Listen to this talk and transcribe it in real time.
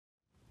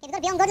Okay, we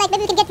gotta be on godlike.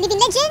 Maybe we can get living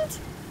legend.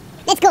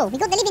 Let's go. We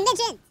got the living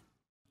legend.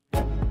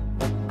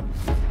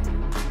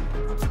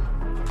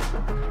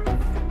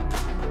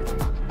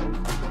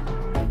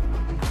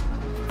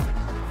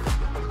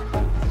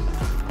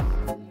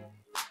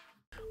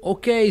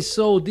 Okay,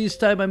 so this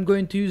time I'm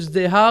going to use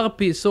the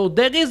Harpy. So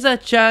there is a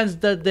chance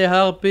that the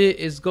Harpy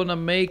is gonna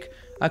make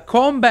a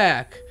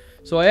comeback.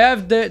 So I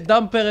have the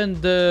dumper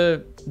and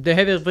the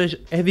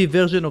heavy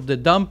version of the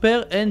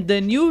dumper and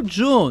the new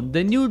drone.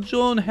 The new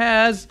drone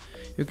has,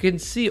 you can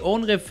see,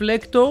 on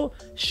reflector,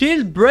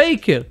 shield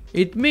breaker.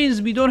 It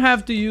means we don't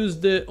have to use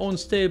the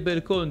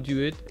unstable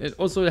conduit. It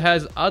also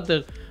has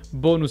other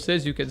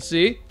bonuses, you can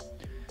see.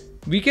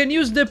 We can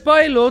use the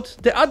pilot,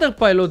 the other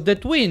pilot, the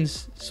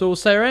twins. So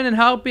Siren and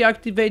Harpy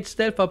activate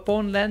stealth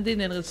upon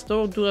landing and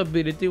restore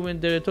durability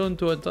when they return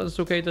to a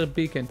translocator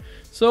beacon.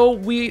 So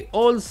we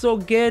also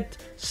get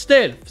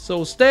stealth.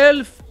 So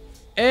stealth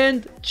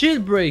and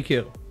shield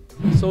breaker.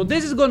 So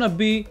this is gonna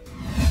be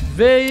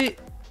very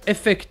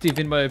effective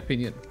in my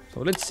opinion. So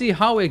let's see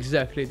how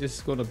exactly this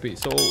is gonna be.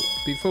 So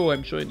before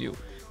I'm showing you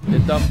the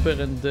dumper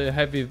and the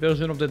heavy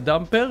version of the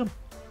dumper.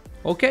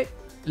 Okay,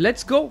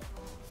 let's go.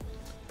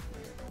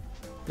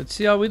 Let's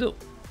see how we do.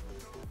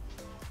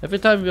 Every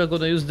time we are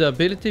gonna use the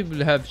ability,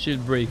 we'll have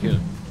shield breaker.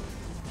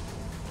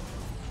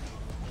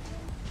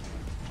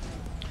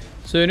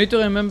 So you need to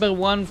remember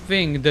one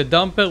thing: the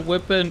dumper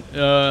weapon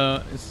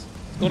is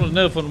gonna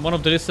nerf on one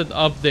of the recent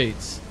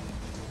updates.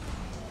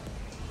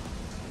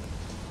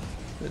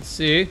 Let's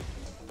see,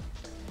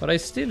 but I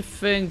still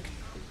think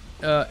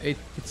it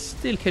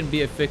still can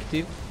be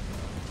effective.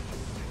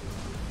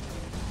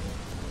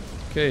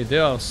 Okay,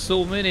 there are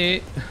so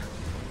many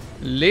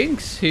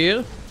links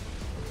here.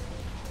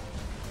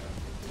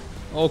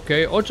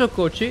 Okay,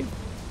 Ochokochi.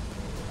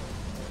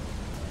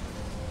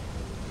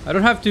 I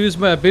don't have to use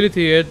my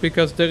ability yet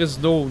because there is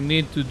no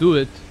need to do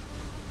it.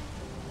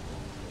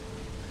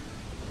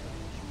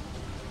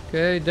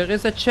 Okay, there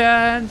is a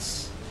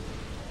chance.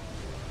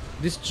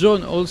 This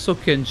drone also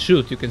can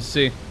shoot, you can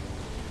see.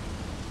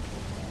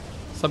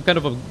 Some kind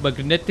of a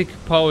magnetic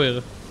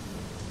power.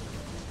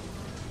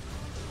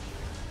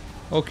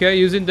 Okay,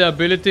 using the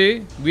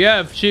ability, we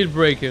have shield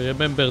breaker,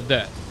 remember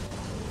that.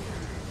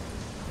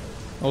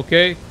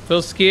 Okay,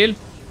 first skill.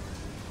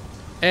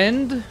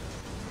 And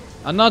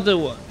another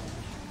one.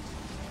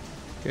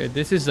 Okay,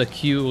 this is a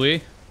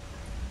Curie.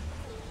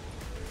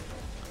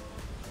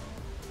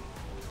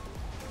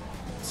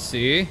 Let's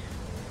see.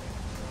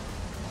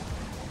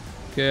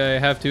 Okay, I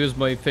have to use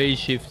my phase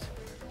shift.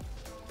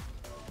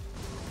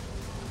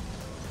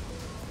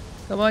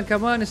 Come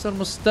on, it's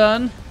almost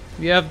done.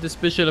 We have the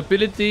special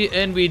ability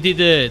and we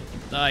did it.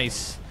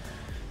 Nice.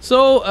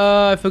 So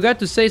I forgot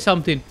to say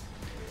something.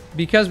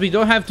 Because we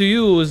don't have to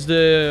use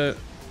the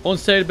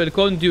unstable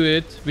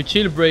conduit with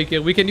shield breaker,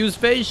 we can use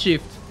phase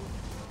shift.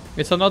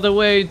 It's another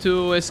way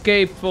to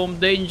escape from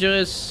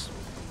dangerous,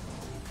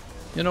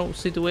 you know,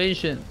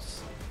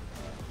 situations.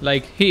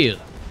 Like here.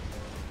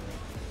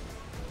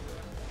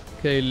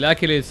 Okay,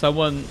 luckily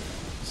someone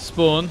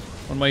spawned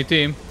on my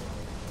team.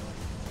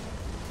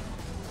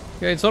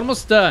 Okay, it's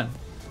almost done.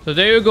 So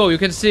there you go, you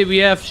can see we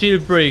have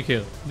shield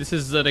breaker. This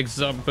is an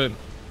example.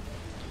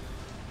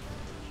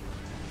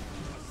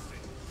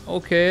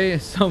 Okay,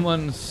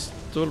 someone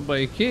stole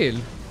my kill.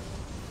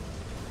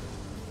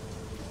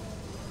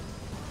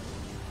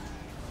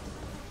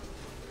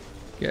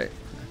 Okay,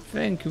 I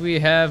think we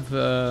have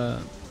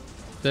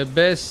the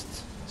best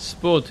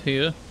spot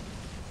here.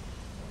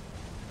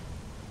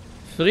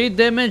 3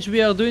 damage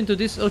we are doing to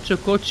this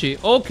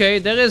Ochokochi. Okay,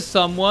 there is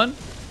someone,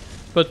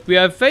 but we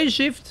have phase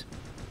shift.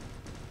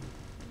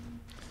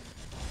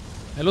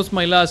 I lost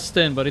my last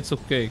stand, but it's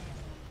okay.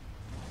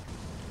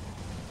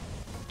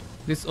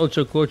 This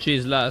Ochokochi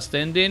is last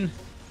standing.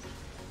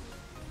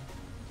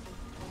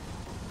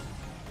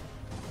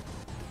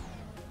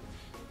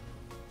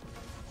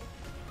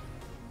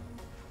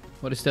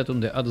 What is that on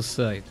the other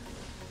side?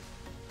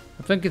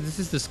 I think this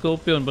is the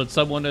Scorpion, but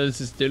someone else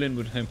is dealing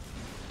with him.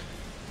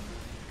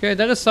 Okay,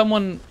 there is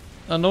someone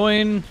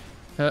annoying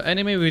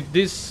enemy with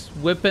this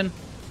weapon.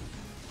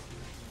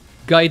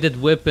 Guided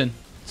weapon.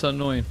 It's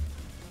annoying.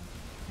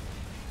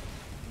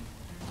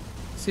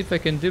 See if I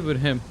can deal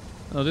with him.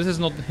 No, this is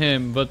not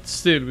him, but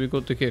still we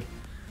got the kill.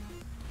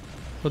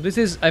 So this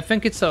is, I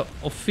think it's a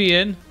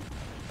Ophian.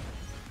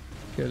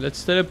 Okay,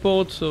 let's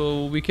teleport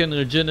so we can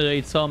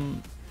regenerate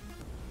some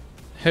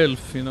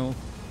health, you know.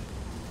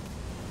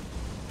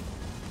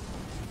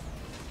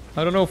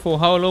 I don't know for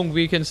how long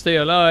we can stay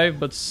alive,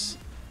 but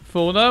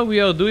for now we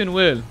are doing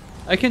well.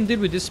 I can deal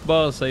with this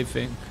boss, I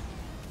think.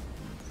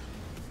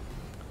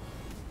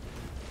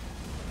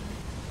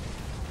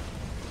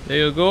 There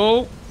you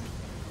go.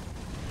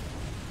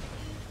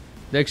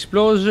 The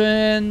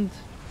explosion.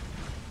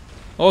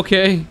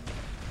 Okay.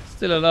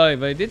 Still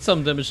alive. I did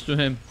some damage to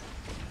him.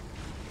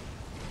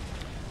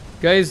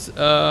 Guys,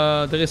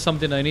 there is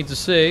something I need to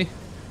say.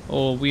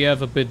 Oh, we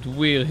have a bit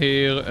weird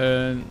here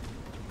and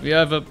we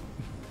have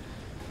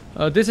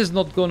a... this is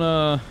not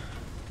gonna...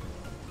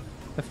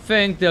 I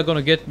think they're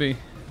gonna get me.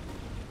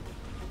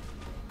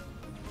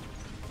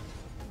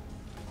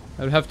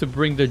 I'll have to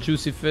bring the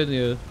juicy fin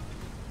here.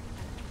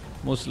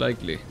 Most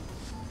likely.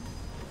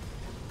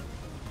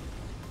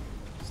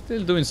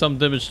 Still doing some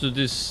damage to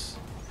this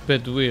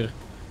Bedouin.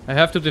 I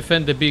have to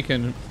defend the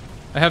beacon.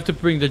 I have to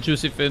bring the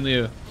juicy fin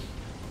here.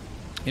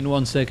 In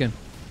 1 second.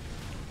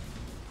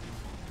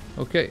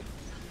 Okay.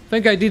 I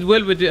think I did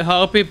well with the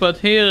Harpy, but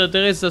here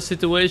there is a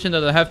situation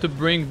that I have to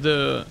bring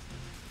the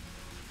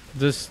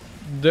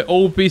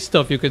OP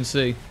stuff, you can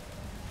say.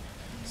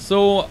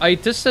 So I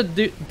tested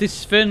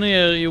this fin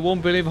here. You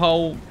won't believe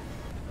how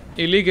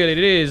illegal it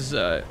is.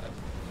 There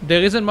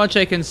isn't much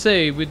I can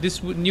say with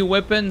these new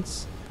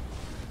weapons.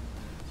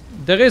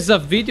 There is a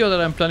video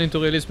that I'm planning to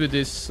release with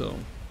this, so.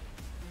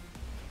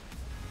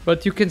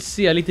 But you can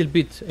see a little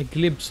bit, a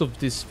glimpse of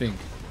this thing.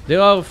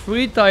 There are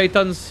 3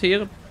 Titans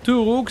here,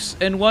 2 Rooks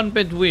and 1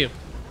 Bedouin.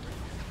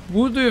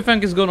 Who do you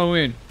think is gonna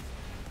win?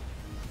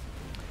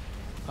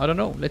 I don't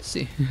know, let's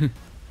see.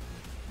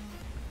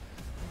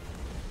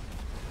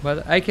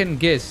 But I can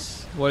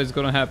guess what is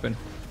gonna happen.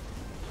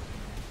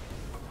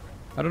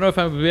 I don't know if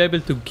I'll be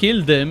able to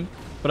kill them,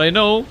 but I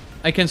know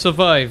I can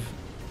survive.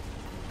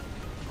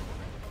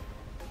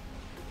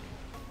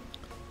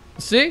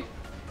 See?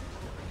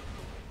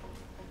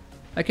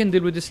 I can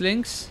deal with these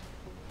links.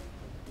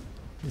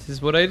 This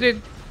is what I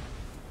did.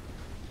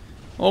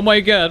 Oh my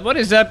god, what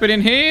is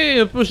happening here?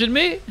 You're pushing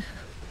me?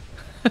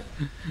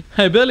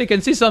 I barely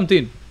can see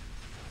something.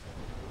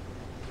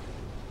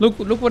 Look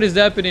what is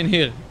happening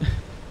here.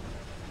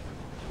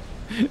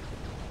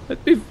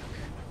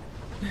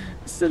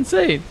 It's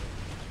insane.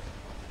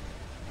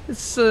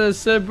 It's a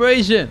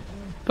celebration.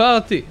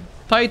 Party.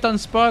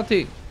 Titans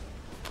party.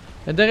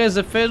 And there is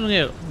a film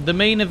here. The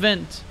main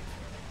event.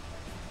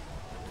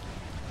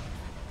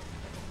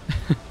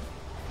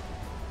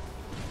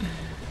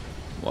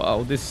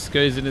 Wow, this is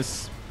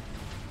craziness.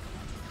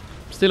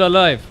 Still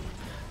alive.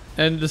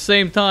 And at the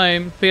same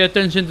time, pay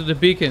attention to the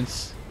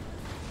beacons.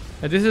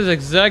 And this is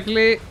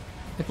exactly...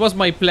 It was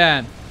my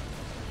plan.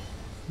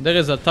 There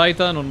is a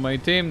Titan on my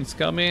team. It's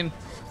coming.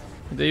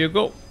 There you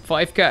go.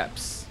 5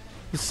 caps.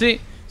 You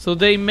see? So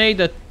they made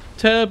a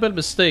terrible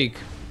mistake.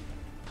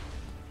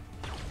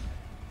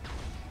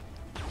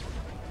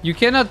 You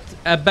cannot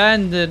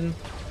abandon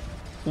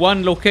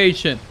one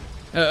location.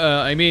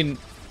 I mean,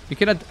 you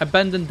cannot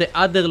abandon the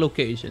other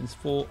locations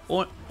for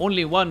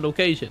only one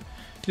location.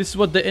 This is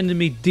what the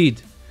enemy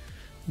did.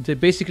 They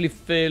basically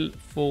fell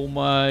for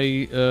my,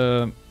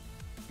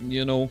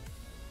 you know,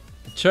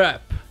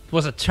 trap. It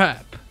was a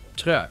trap.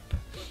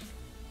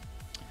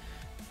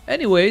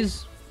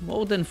 Anyways,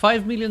 more than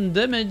 5 million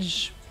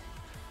damage.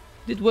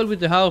 Did well with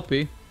the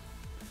Harpy.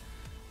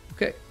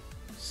 Okay,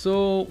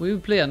 so we will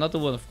play another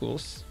one, of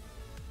course.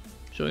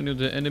 Showing you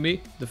the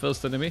enemy, the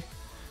first enemy,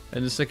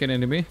 and the second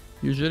enemy,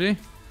 usually,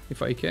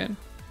 if I can.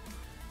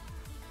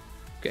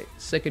 Okay,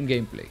 second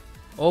gameplay.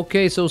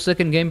 Okay, so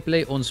second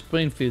gameplay on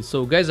Springfield.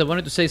 So guys, I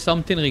wanted to say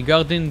something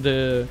regarding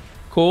the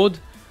code.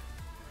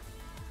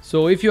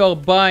 So if you are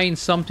buying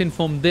something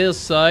from their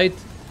site,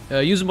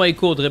 use my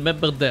code,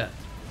 remember that.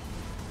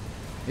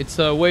 It's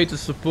a way to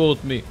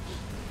support me.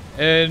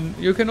 And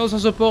you can also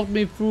support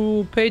me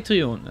through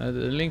Patreon,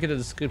 the link in the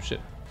description.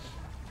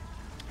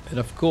 And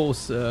of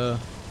course,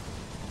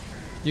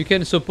 you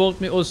can support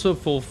me also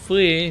for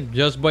free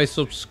just by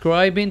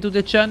subscribing to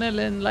the channel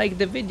and like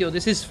the video.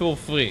 This is for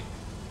free.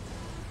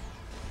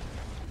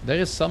 There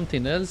is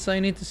something else I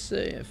need to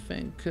say. I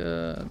think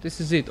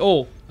this is it.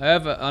 Oh, I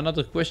have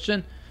another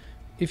question.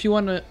 If you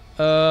wanna,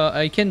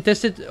 I can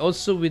test it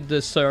also with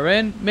the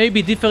siren.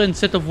 Maybe different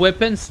set of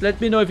weapons.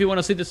 Let me know if you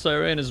wanna see the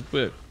siren as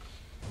well.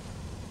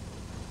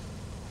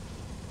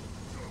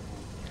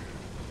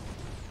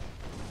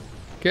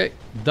 Okay,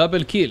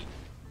 double kill.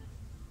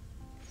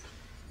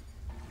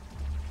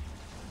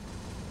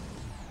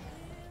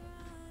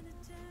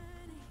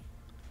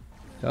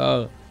 There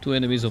are 2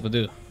 enemies over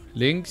there.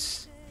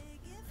 Links.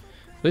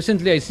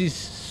 Recently I see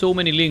so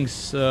many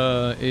links.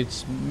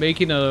 It's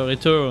making a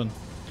return.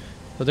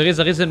 But there is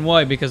a reason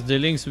why, because the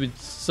links with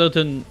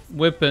certain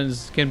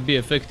weapons can be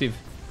effective.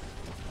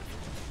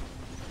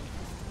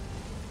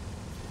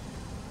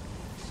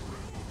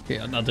 Okay,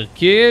 another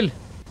kill.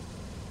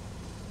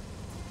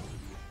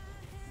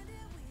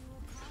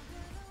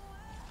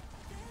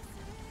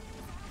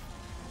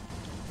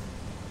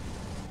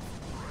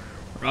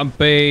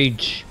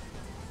 Rampage.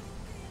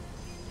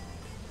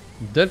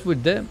 Dealt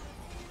with them.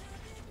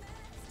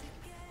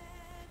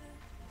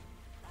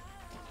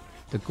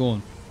 They're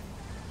gone.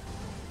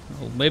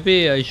 Oh,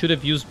 maybe I should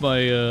have used my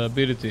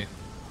ability.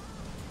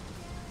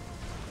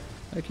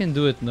 I can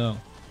do it now.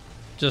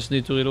 Just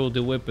need to reload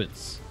the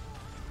weapons.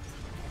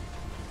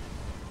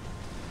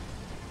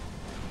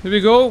 Here we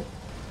go.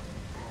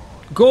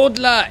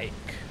 Godlike.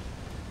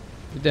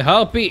 With the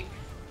Harpy.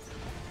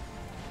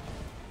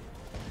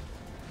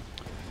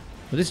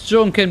 This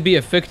drone can be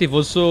effective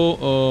also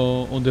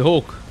on the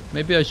Hawk.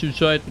 Maybe I should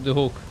try it with the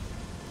Hawk.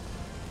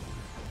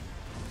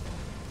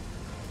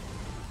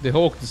 The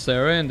Hawk, the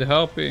Siren, the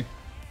Harpy.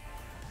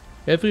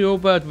 Every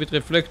robot with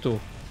reflector.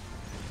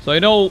 So I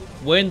know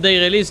when they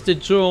release the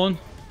drone,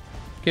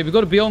 Okay, we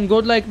got Beyond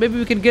Godlike. Maybe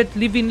we can get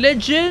Living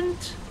Legend.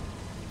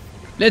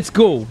 Let's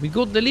go. We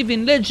got the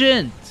Living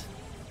Legend.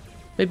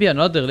 Maybe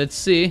another. Let's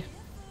see.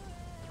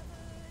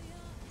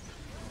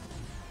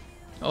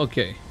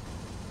 Okay.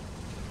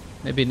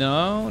 Maybe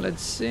no.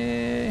 Let's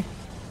see.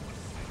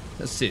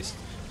 Assist.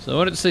 So I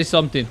wanted to say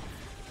something.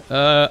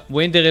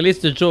 When they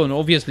released the drone,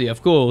 obviously,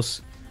 of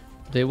course,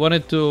 they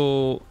wanted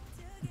to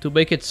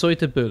make it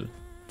suitable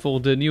for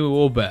the new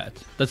Obat.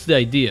 That's the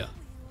idea.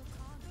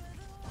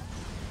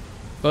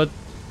 But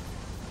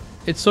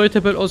it's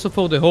suitable also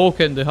for the Hawk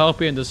and the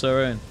Harpy and the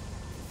Siren.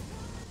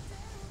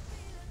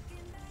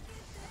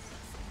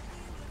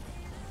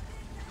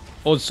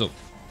 Also.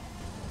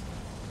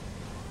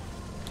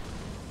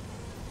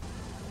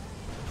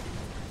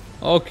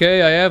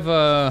 Okay, I have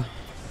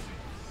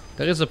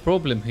there is a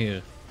problem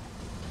here.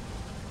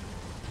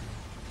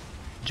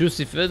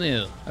 Juicy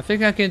Fenrir. I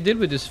think I can deal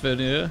with this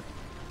Fenrir.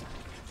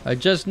 I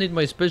just need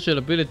my special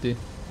ability.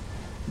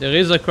 There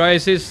is a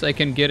crisis, I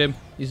can get him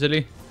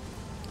easily.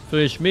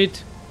 Fresh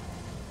meat.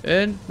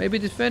 And maybe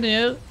the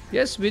Fenrir.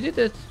 Yes, we did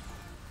it.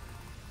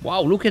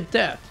 Wow, look at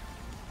that.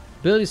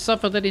 Barely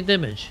suffered any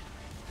damage.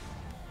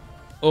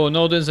 Oh,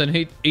 no, there's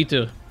an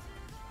eater.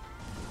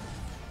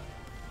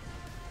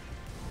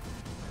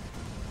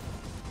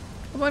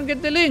 Come on,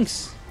 get the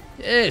links.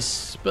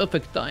 Yes,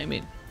 perfect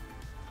timing.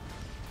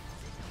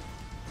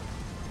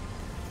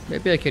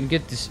 Maybe I can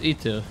get this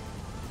eater.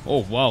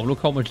 Oh wow,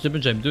 look how much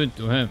damage I'm doing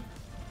to him.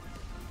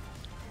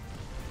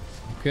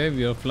 Okay,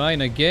 we are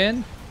flying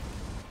again.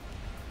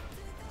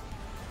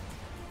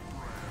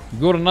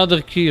 Got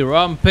another key,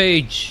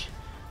 Rampage.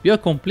 We are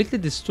completely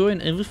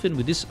destroying everything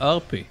with this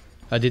Harpy.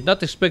 I did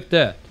not expect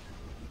that.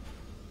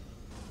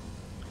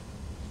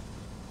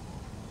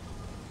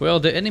 Well,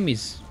 the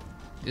enemies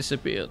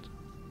disappeared.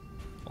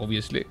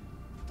 Obviously.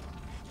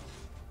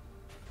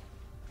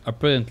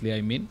 Apparently,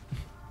 I mean.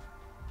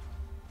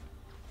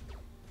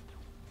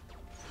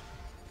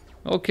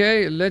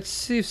 Okay, let's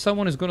see if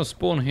someone is gonna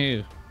spawn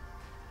here.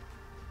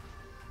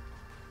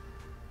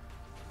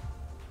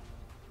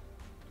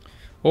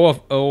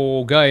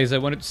 Oh, guys, I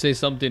wanted to say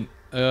something.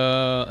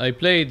 I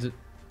played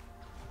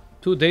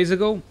 2 days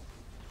ago,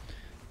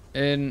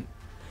 and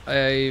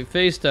I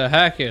faced a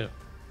hacker.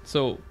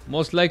 So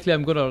most likely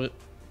I'm gonna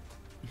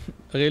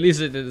release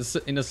it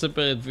in a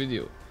separate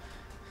video.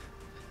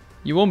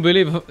 You won't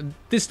believe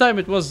this time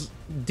it was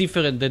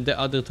different than the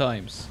other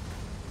times.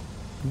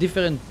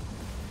 Different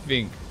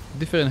thing.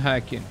 Different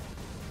hacking.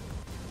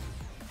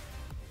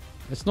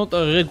 It's not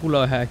a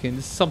regular hacking.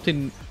 It's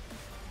something.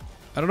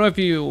 I don't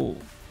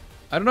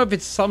know if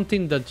it's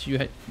something that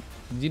you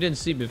didn't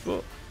see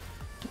before.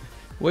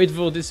 Wait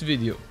for this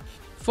video.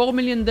 4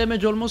 million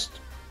damage almost.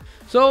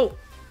 So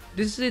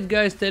this is it,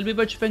 guys. Tell me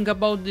what you think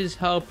about this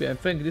Harpy. I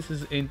think this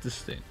is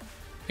interesting.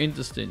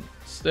 Interesting.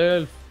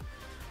 Stealth.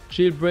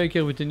 Shield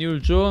breaker with a new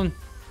drone.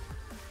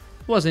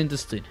 Was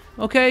interesting.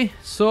 Okay,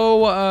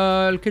 so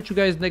I'll catch you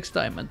guys next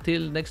time.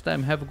 Until next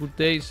time, have a good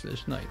day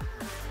 / night.